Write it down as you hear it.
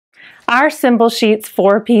Our Simple Sheets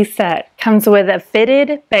 4-piece set comes with a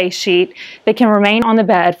fitted base sheet that can remain on the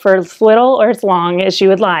bed for as little or as long as you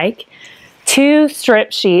would like, 2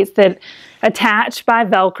 strip sheets that attach by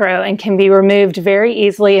Velcro and can be removed very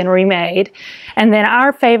easily and remade, and then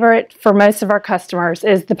our favorite for most of our customers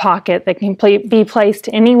is the pocket that can be placed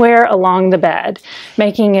anywhere along the bed,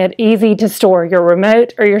 making it easy to store your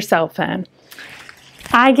remote or your cell phone.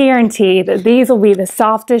 I guarantee that these will be the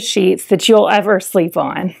softest sheets that you'll ever sleep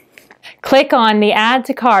on. Click on the Add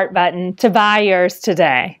to Cart button to buy yours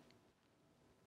today.